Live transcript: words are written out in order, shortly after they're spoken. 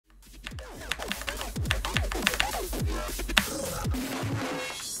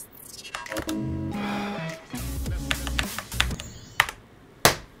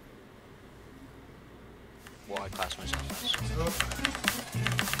Well, I classed myself as.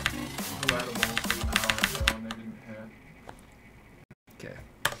 Okay.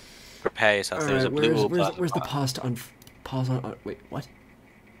 Prepare yourself. There's a blue ball. Where's the pause to pause on? Wait, what?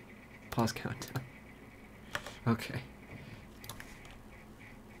 Pause countdown. Okay.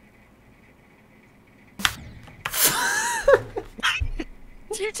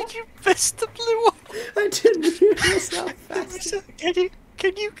 Did you miss the blue one? I didn't realize how fast.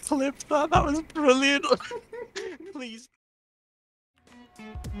 Can you clip that? That was brilliant. Please.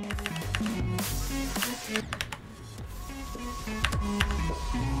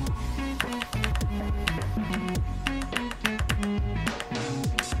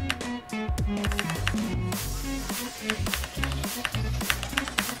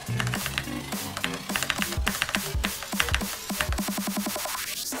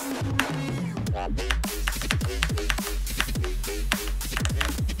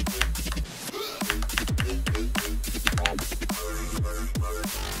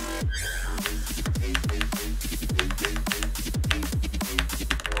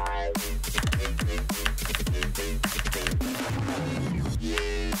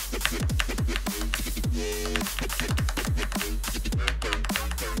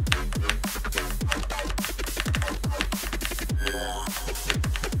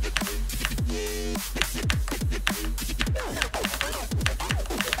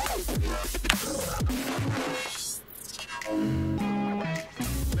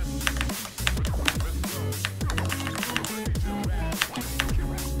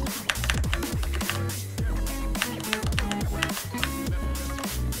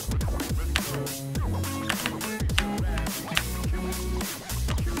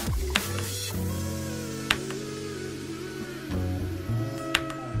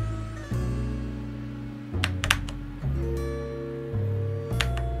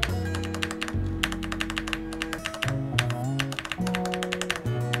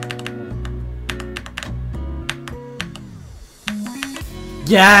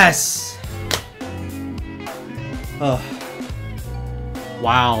 Yes! Oh.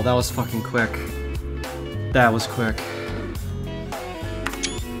 Wow, that was fucking quick. That was quick.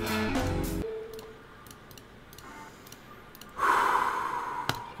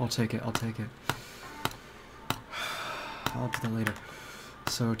 I'll take it, I'll take it. I'll do that later.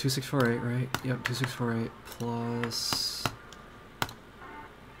 So 2648, right? Yep, 2648 plus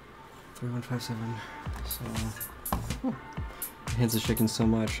 3157. So my hands are shaking so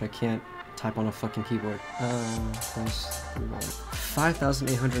much I can't type on a fucking keyboard. Plus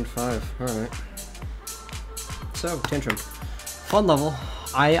 5,805. Alright. So, Tantrum. Fun level.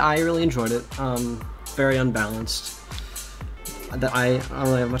 I really enjoyed it. Very unbalanced. I don't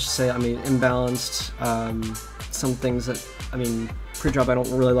really have much to say. I mean, imbalanced. Some things that, I mean, pre-drop I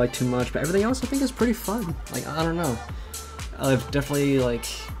don't really like too much, but everything else I think is pretty fun. Like, I don't know. I've definitely, like,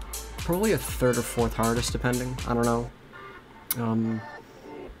 probably a third or fourth hardest, depending. I don't know.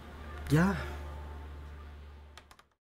 Yeah.